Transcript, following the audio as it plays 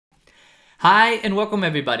Hi and welcome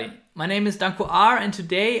everybody. My name is LunaX R and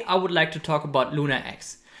today I would like to talk about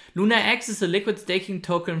LunaX. LunaX is a liquid staking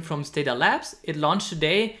token from Stader Labs. It launched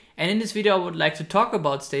today, and in this video I would like to talk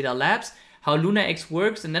about Stader Labs, how LunaX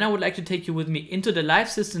works, and then I would like to take you with me into the live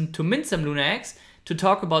system to mint some LunaX, to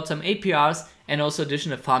talk about some APRs and also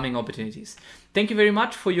additional farming opportunities. Thank you very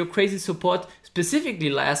much for your crazy support, specifically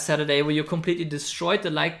last Saturday where you completely destroyed the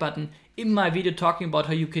like button in my video talking about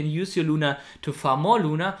how you can use your Luna to farm more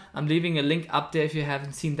Luna. I'm leaving a link up there if you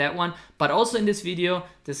haven't seen that one. But also in this video,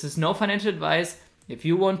 this is no financial advice. If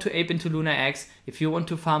you want to ape into LunaX, if you want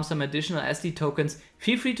to farm some additional SD tokens,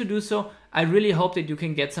 feel free to do so. I really hope that you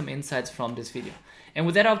can get some insights from this video. And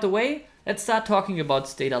with that out of the way, let's start talking about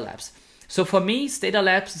Stader Labs. So for me, Stader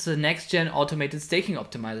Labs is a next-gen automated staking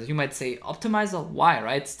optimizer. You might say, optimizer? Why,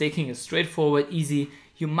 right? Staking is straightforward, easy.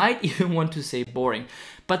 You might even want to say boring.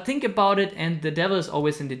 But think about it, and the devil is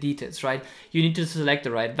always in the details, right? You need to select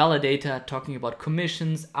the right validator, talking about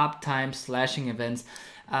commissions, uptime, slashing events,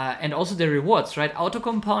 and also the rewards, right? Auto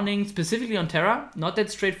compounding, specifically on Terra, not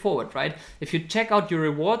that straightforward, right? If you check out your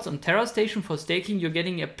rewards on Terra Station for staking, you're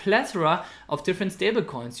getting a plethora of different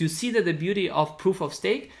stablecoins. You see that the beauty of proof of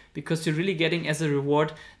stake, because you're really getting as a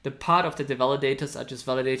reward the part of the validators are just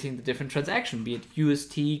validating the different transaction, be it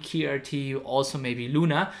UST, KRT, also maybe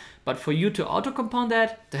Luna. But for you to auto compound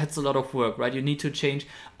that, that's a lot of work, right? You need to change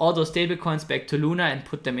all those stablecoins back to Luna and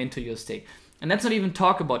put them into your stake. And let's not even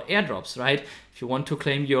talk about airdrops, right? If you want to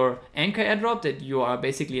claim your Anchor airdrop that you are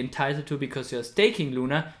basically entitled to because you're staking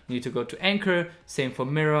Luna, you need to go to Anchor, same for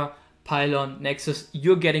Mirror, Pylon, Nexus,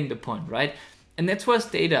 you're getting the point, right? And that's where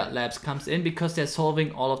Stader Labs comes in, because they're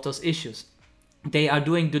solving all of those issues. They are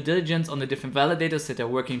doing due diligence on the different validators that they're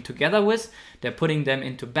working together with. They're putting them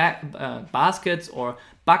into baskets or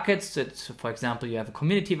buckets. So for example, you have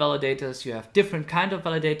community validators, you have different kind of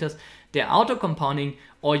validators. They're auto compounding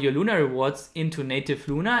all your Luna rewards into native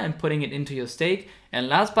Luna and putting it into your stake. And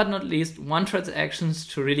last but not least, one transactions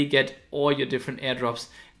to really get all your different airdrops.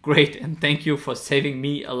 Great, and thank you for saving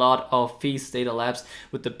me a lot of fees, Stader Labs,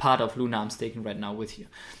 with the part of Luna I'm staking right now with you.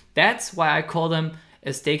 That's why I call them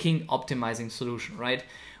a staking optimizing solution, right?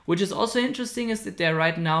 Which is also interesting is that they're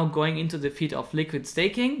right now going into the field of liquid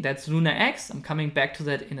staking. That's LunaX. I'm coming back to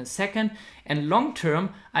that in a second. And long term,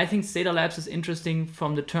 I think Stader Labs is interesting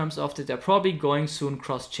from the terms of that they're probably going soon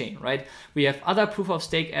cross-chain, right? We have other proof of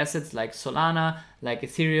stake assets like Solana, like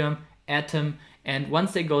Ethereum, Atom, and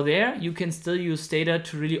once they go there, you can still use Stader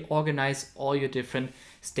to really organize all your different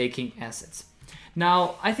staking assets.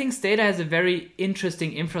 Now, I think Stader has a very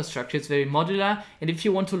interesting infrastructure. It's very modular. And if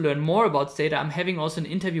you want to learn more about Stader, I'm having also an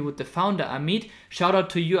interview with the founder, Amit. Shout out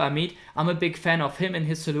to you, Amit. I'm a big fan of him and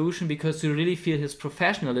his solution because you really feel his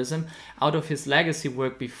professionalism out of his legacy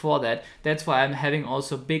work before that. That's why I'm having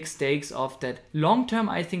also big stakes of that. Long term,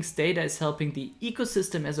 I think Stader is helping the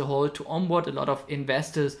ecosystem as a whole to onboard a lot of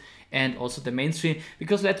investors and also the mainstream,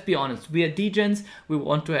 because let's be honest, we are degens, we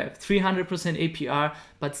want to have 300% APR,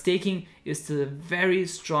 but staking is the very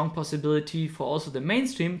strong possibility for also the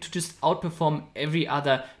mainstream to just outperform every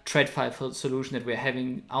other TradFi solution that we're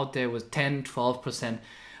having out there with 10, 12%,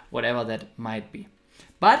 whatever that might be.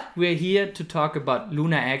 But we're here to talk about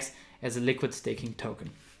LunaX as a liquid staking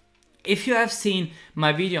token. If you have seen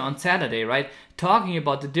my video on Saturday, right, talking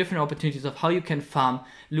about the different opportunities of how you can farm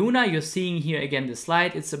Luna, you're seeing here again the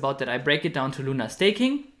slide. It's about that I break it down to Luna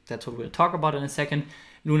staking. That's what we'll talk about in a second.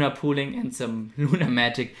 Luna pooling and some Luna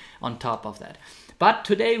magic on top of that. But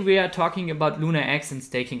today we are talking about LunaX and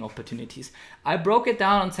staking opportunities. I broke it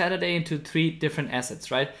down on Saturday into 3 different assets,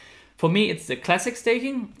 right? For me, it's the classic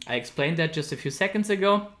staking. I explained that just a few seconds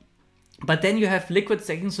ago. But then you have liquid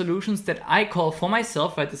staking solutions that I call for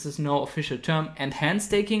myself, right? This is no official term, enhanced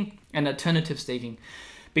staking and alternative staking,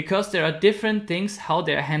 because there are different things how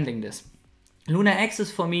they're handling this. LunaX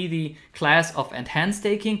is for me the class of enhanced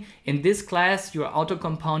staking. In this class, you're auto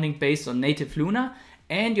compounding based on native Luna,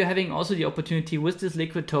 and you're having also the opportunity with this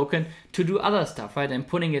liquid token to do other stuff, right? And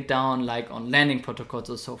putting it down like on landing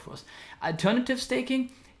protocols or so forth. Alternative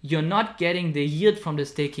staking, you're not getting the yield from the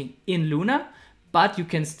staking in Luna, but you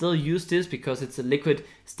can still use this because it's a liquid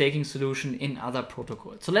staking solution in other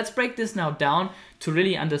protocols. So let's break this now down to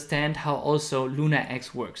really understand how also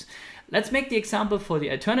LunaX works. Let's make the example for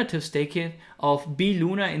the alternative staking of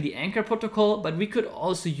B-Luna in the Anchor protocol, but we could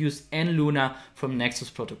also use N-Luna from Nexus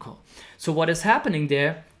protocol. So what is happening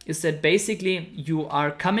there is that basically you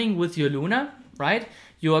are coming with your Luna, right?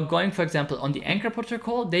 You are going, for example, on the Anchor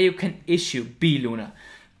protocol, there you can issue B-Luna.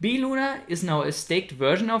 B-Luna is now a staked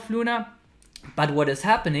version of Luna. But what is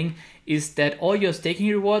happening is that all your staking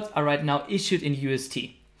rewards are right now issued in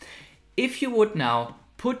UST. If you would now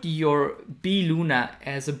put your B Luna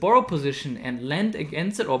as a borrow position and lend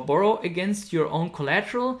against it or borrow against your own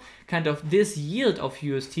collateral, kind of this yield of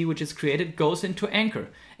UST which is created goes into Anchor.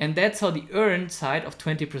 And that's how the earned side of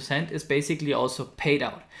 20% is basically also paid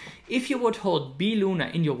out. If you would hold B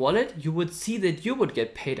Luna in your wallet, you would see that you would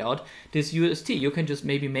get paid out this UST. You can just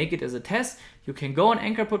maybe make it as a test. You can go on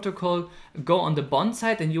Anchor protocol, go on the bond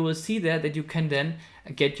side, and you will see there that you can then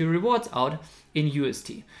get your rewards out in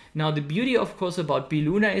UST. Now the beauty of course about B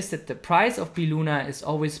Luna is that the price of B Luna is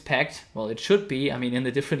always pegged, well it should be, I mean in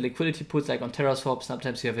the different liquidity pools like on TerraSwap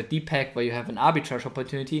sometimes you have a DPEG where you have an arbitrage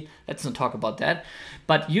opportunity, let's not talk about that,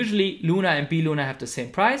 but usually Luna and B Luna have the same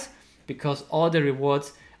price because all the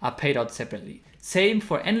rewards are paid out separately. Same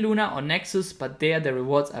for N Luna or Nexus, but there the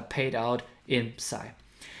rewards are paid out in Psy.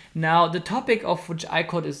 Now the topic of which I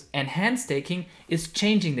call is enhanced staking is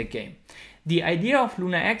changing the game. The idea of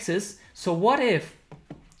LunaX is, so what if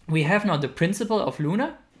we have now the principal of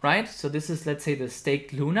Luna, right? So this is, let's say, the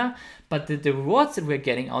staked Luna, but the rewards that we're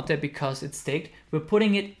getting out there because it's staked, we're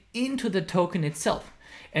putting it into the token itself.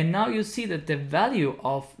 And now you see that the value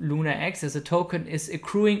of LunaX as a token is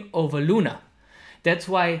accruing over Luna. That's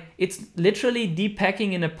why it's literally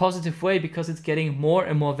depacking in a positive way because it's getting more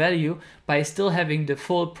and more value by still having the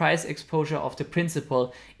full price exposure of the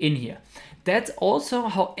principal in here. That's also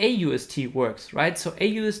how AUST works, right? So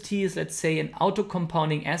AUST is, let's say, an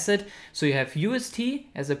auto-compounding asset. So you have UST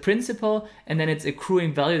as a principal and then it's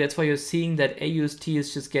accruing value. That's why you're seeing that AUST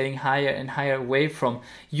is just getting higher and higher away from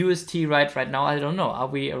UST right now. I don't know, are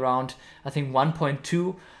we around, I think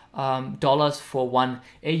 1.2 dollars for one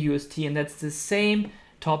AUST, and that's the same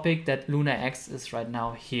topic that LunaX is right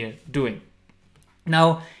now here doing.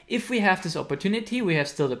 Now, if we have this opportunity, we have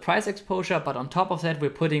still the price exposure, but on top of that, we're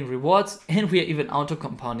putting rewards and we're even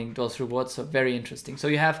auto-compounding those rewards, so very interesting. So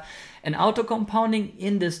you have an auto-compounding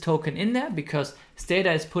in this token in there because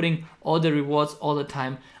Stader is putting all the rewards all the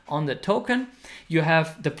time on the token. You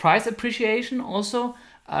have the price appreciation also,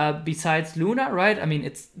 besides Luna, right? I mean,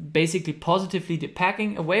 it's basically positively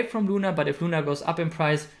depacking away from Luna, but if Luna goes up in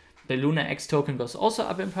price, the LunaX token goes also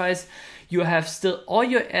up in price. You have still all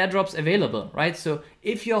your airdrops available, right? So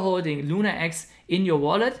if you're holding LunaX in your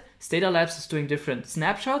wallet, Stader Labs is doing different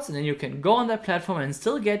snapshots and then you can go on that platform and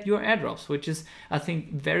still get your airdrops, which is, I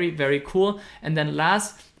think, very, very cool. And then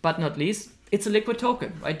last but not least, it's a liquid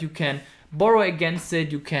token, right? You can borrow against it,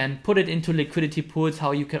 you can put it into liquidity pools,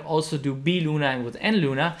 how you can also do B Luna and with N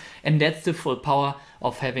Luna, and that's the full power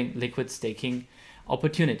of having liquid staking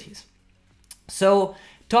opportunities. So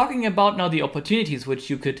talking about now the opportunities which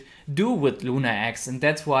you could do with LunaX, and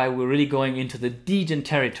that's why we're really going into the degen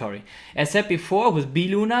territory. As said before, with B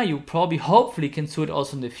Luna, you probably hopefully can do it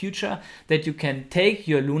also in the future, that you can take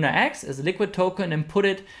your LunaX as a liquid token and put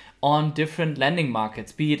it on different lending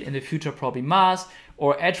markets, be it in the future probably Mars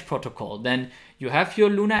or Edge protocol. Then you have your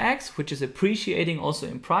LunaX, which is appreciating also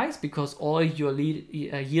in price because all your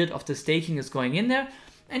yield of the staking is going in there.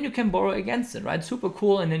 And you can borrow against it, right? Super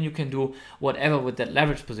cool. And then you can do whatever with that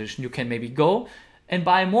leverage position. You can maybe go and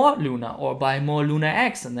buy more Luna or buy more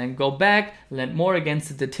LunaX and then go back, lend more against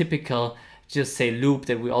it, the typical, just say, loop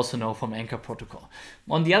that we also know from Anchor protocol.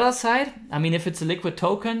 On the other side, I mean, if it's a liquid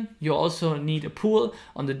token, you also need a pool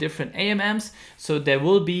on the different AMMs. So there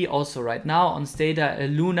will be also right now on Stader a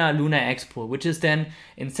LunaX pool, which is then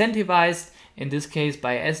incentivized, in this case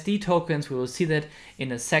by SD tokens. We will see that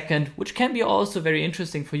in a second, which can be also very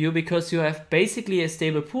interesting for you because you have basically a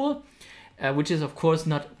stable pool, which is of course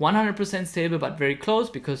not 100% stable, but very close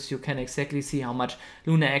because you can exactly see how much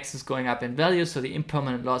LunaX is going up in value. So the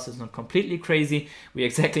impermanent loss is not completely crazy. We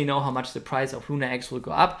exactly know how much the price of LunaX will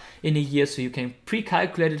go up in a year. So you can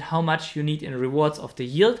pre-calculate it how much you need in rewards of the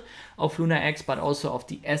yield of LunaX, but also of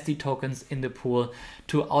the SD tokens in the pool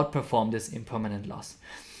to outperform this impermanent loss.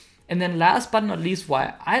 And then last but not least,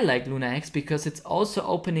 why I like LunaX, because it's also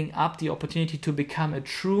opening up the opportunity to become a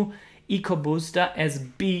true eco booster as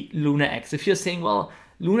B LunaX. If you're saying, well,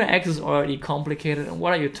 LunaX is already complicated and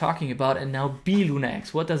what are you talking about, and now B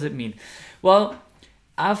LunaX, what does it mean? Well,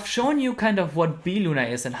 I've shown you kind of what B Luna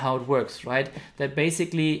is and how it works, right? That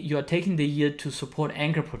basically you're taking the yield to support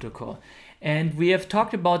Anchor protocol. And we have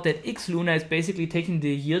talked about that X Luna is basically taking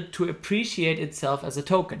the yield to appreciate itself as a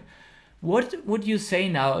token. What would you say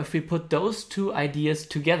now if we put those two ideas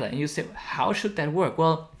together and you say, how should that work?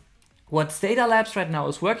 Well, what Stader Labs right now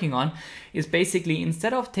is working on is basically,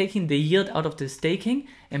 instead of taking the yield out of the staking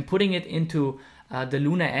and putting it into the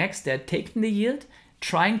LunaX, they're taking the yield,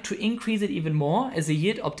 trying to increase it even more as a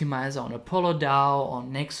yield optimizer on Apollo DAO,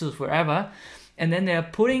 on Nexus, wherever. And then they're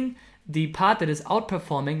putting the part that is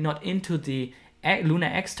outperforming not into the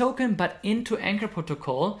LunaX token, but into Anchor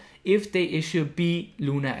protocol if they issue B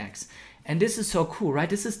LunaX. And this is so cool, right?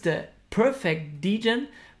 This is the perfect degen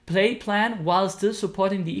play plan while still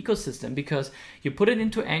supporting the ecosystem, because you put it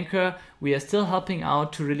into Anchor, we are still helping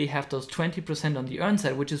out to really have those 20% on the earn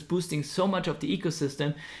side, which is boosting so much of the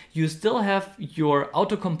ecosystem. You still have your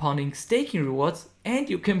auto compounding staking rewards, and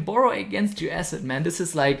you can borrow against your asset, man. This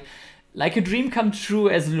is like a dream come true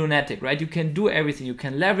as a lunatic, right? You can do everything. You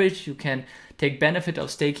can leverage, you can take benefit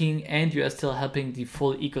of staking, and you are still helping the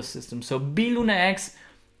full ecosystem. So B LunaX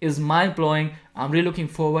is mind-blowing. I'm really looking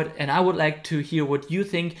forward, and I would like to hear what you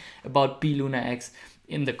think about B LunaX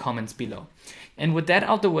in the comments below. And with that out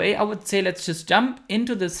of the way, I would say let's just jump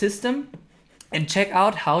into the system and check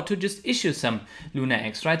out how to just issue some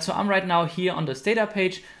LunaX, right? So I'm right now here on the Stader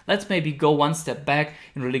page. Let's maybe go one step back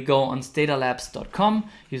and really go on staderlabs.com.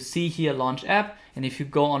 You see here launch app, and if you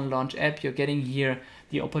go on launch app, you're getting here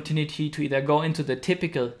the opportunity to either go into the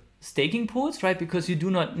typical staking pools, right? Because you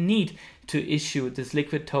do not need to issue this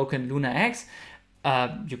liquid token LunaX.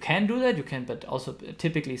 You can do that, you can, but also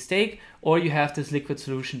typically stake, or you have this liquid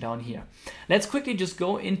solution down here. Let's quickly just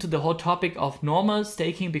go into the whole topic of normal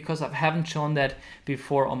staking, because I haven't shown that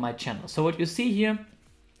before on my channel. So what you see here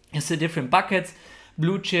is the different buckets: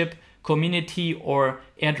 blue chip, community, or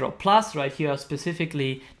airdrop plus. Right here are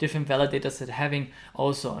specifically different validators that are having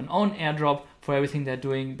also an own airdrop for everything they're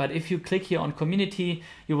doing. But if you click here on community,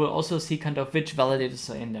 you will also see kind of which validators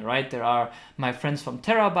are in there, right? There are my friends from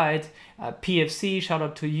Terabyte, PFC, shout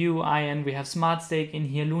out to you, Ian. We have Smart Stake in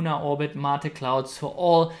here, Luna Orbit, Mate Cloud, so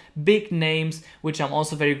all big names, which I'm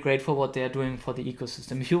also very grateful what they're doing for the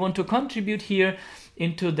ecosystem. If you want to contribute here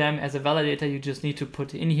into them as a validator, you just need to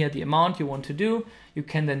put in here the amount you want to do. You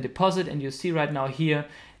can then deposit, and you see right now here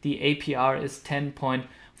the APR is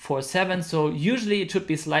 10.47. So usually it should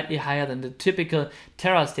be slightly higher than the typical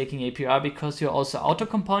Terra staking APR, because you're also auto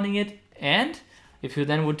compounding it. And if you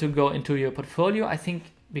then were to go into your portfolio, I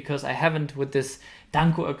think, because I haven't with this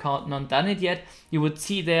Danko account not done it yet, you would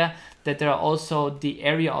see there that there are also the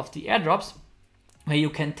area of the airdrops where you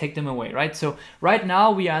can take them away, right? So right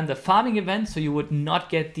now we are in the farming event, so you would not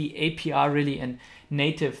get the APR really in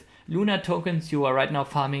native Luna tokens. You are right now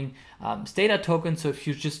farming Stader tokens. So if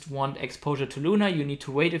you just want exposure to Luna, you need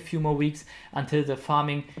to wait a few more weeks until the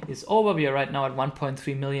farming is over. We are right now at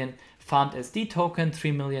 1.3 million farmed SD token.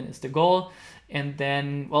 3 million is the goal. And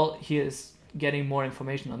then, well, here is getting more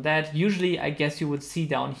information on that. Usually, I guess you would see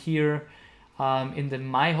down here in the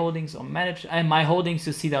my holdings or manage my holdings,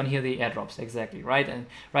 you see down here the airdrops, exactly, right? And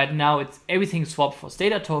right now it's everything swapped for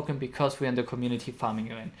Stader token because we're in the community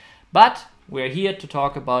farming event. But we're here to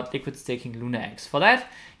talk about liquid staking LunaX. For that,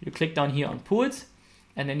 you click down here on pools,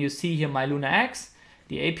 and then you see here my LunaX,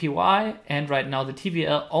 the APY, and right now the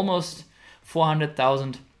TVL, almost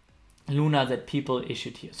 400,000 Luna that people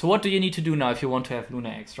issued here. So what do you need to do now if you want to have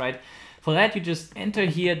LunaX, right? For that, you just enter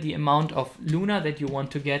here the amount of Luna that you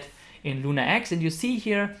want to get in LunaX, and you see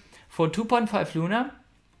here for 2.5 Luna,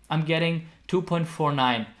 I'm getting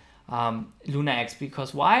 2.49 LunaX,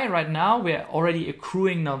 because why? Right now we're already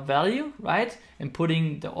accruing now value, right? And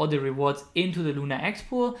putting all the rewards into the LunaX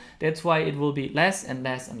pool. That's why it will be less and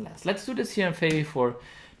less and less. Let's do this here maybe for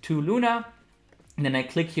 2 Luna. And then I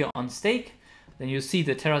click here on stake. Then you see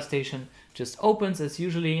the Terra station just opens as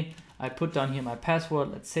usually. I put down here my password.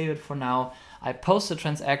 Let's save it for now. I post the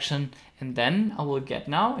transaction, and then I will get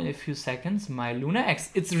now in a few seconds my LunaX.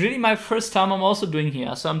 It's really my first time I'm also doing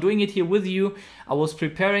here. So I'm doing it here with you. I was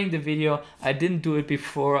preparing the video. I didn't do it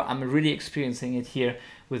before. I'm really experiencing it here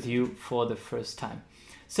with you for the first time.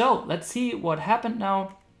 So let's see what happened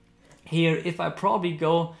now. Here, if I probably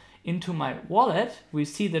go into my wallet, we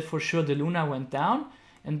see that for sure the Luna went down.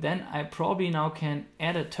 And then I probably now can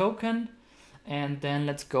add a token. And then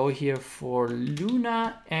let's go here for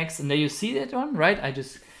LunaX, and there you see that one, right? I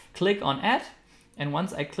just click on add, and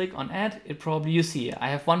once I click on add, it probably, you see, I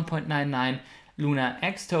have 1.99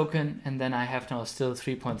 LunaX token, and then I have now still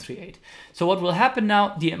 3.38. So what will happen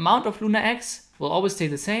now, the amount of LunaX will always stay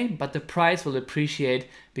the same, but the price will appreciate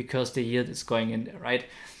because the yield is going in there, right?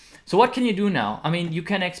 So what can you do now? I mean, you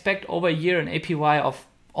can expect over a year an APY of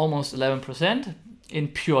almost 11% in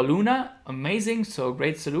pure Luna, amazing, so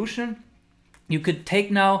great solution. You could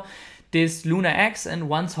take now this LunaX, and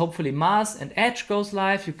once hopefully Mars and Edge goes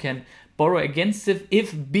live, you can borrow against it.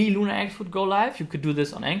 If B LunaX would go live, you could do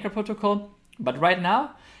this on Anchor protocol. But right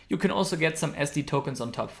now, you can also get some SD tokens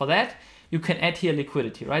on top. For that, you can add here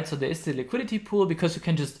liquidity, right? So there is the liquidity pool, because you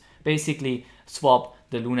can just basically swap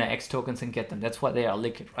the LunaX tokens and get them. That's why they are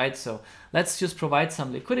liquid, right? So let's just provide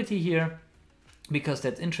some liquidity here. because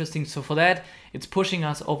that's interesting. So for that, it's pushing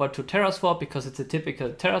us over to TerraSwap because it's a typical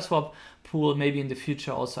TerraSwap pool, maybe in the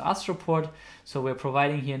future also Astroport. So we're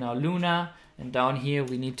providing here now Luna, and down here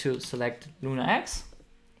we need to select LunaX.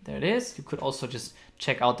 There it is. You could also just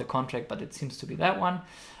check out the contract, but it seems to be that one.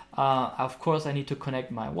 Of course, I need to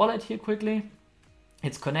connect my wallet here quickly.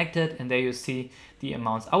 It's connected, and there you see the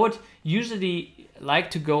amounts. I would usually like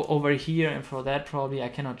to go over here, and for that probably I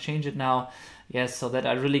cannot change it now. Yes, so that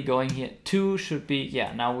I really going here. 2 should be,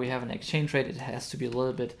 yeah, now we have an exchange rate. It has to be a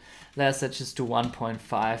little bit less. Let's just do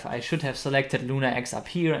 1.5. I should have selected LunaX up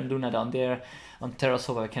here and Luna down there. On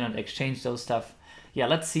TerraSwap, I cannot exchange those stuff. Yeah,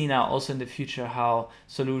 let's see now also in the future how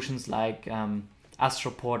solutions like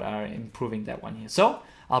Astroport are improving that one here. So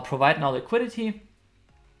I'll provide now liquidity,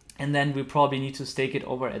 and then we probably need to stake it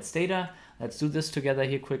over at Stader. Let's do this together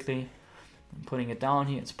here quickly. I'm putting it down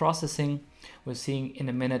here. It's processing. We're seeing in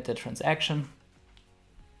a minute the transaction.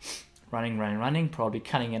 Running, probably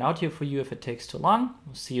cutting it out here for you if it takes too long.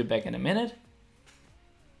 We'll see you back in a minute.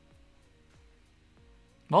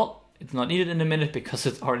 Well, it's not needed in a minute because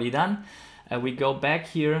it's already done. We go back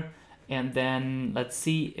here, and then let's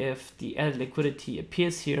see if the added liquidity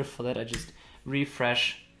appears here. For that, I just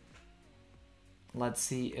refresh. Let's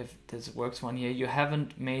see if this works one here. You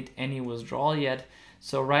haven't made any withdrawal yet.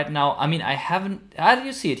 So right now, I mean, I haven't, how do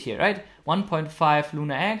you see it here, right? 1.5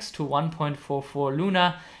 LunaX to 1.44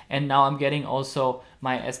 Luna, and now I'm getting also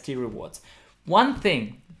my SD rewards. One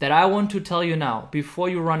thing that I want to tell you now, before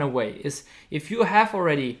you run away, is if you have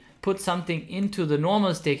already put something into the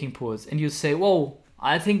normal staking pools and you say, whoa,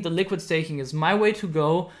 I think the liquid staking is my way to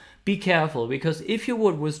go, be careful, because if you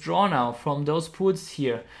would withdraw now from those pools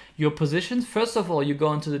here, your positions, first of all, you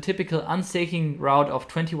go into the typical unstaking route of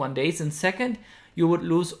 21 days, and second, you would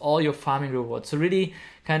lose all your farming rewards. So really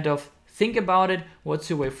kind of think about it. What's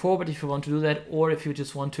your way forward if you want to do that, or if you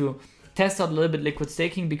just want to test out a little bit liquid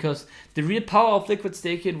staking, because the real power of liquid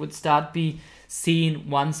staking would start be seen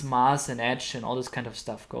once Mars and Edge and all this kind of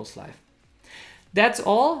stuff goes live. That's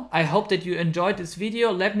all. I hope that you enjoyed this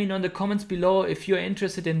video. Let me know in the comments below if you're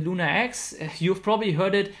interested in LunaX. You've probably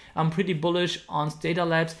heard it. I'm pretty bullish on Stader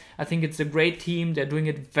Labs. I think it's a great team. They're doing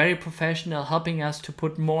it very professional, helping us to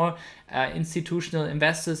put more institutional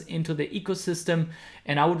investors into the ecosystem.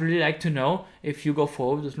 And I would really like to know if you go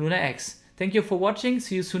forward with LunaX. Thank you for watching.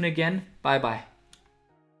 See you soon again. Bye bye.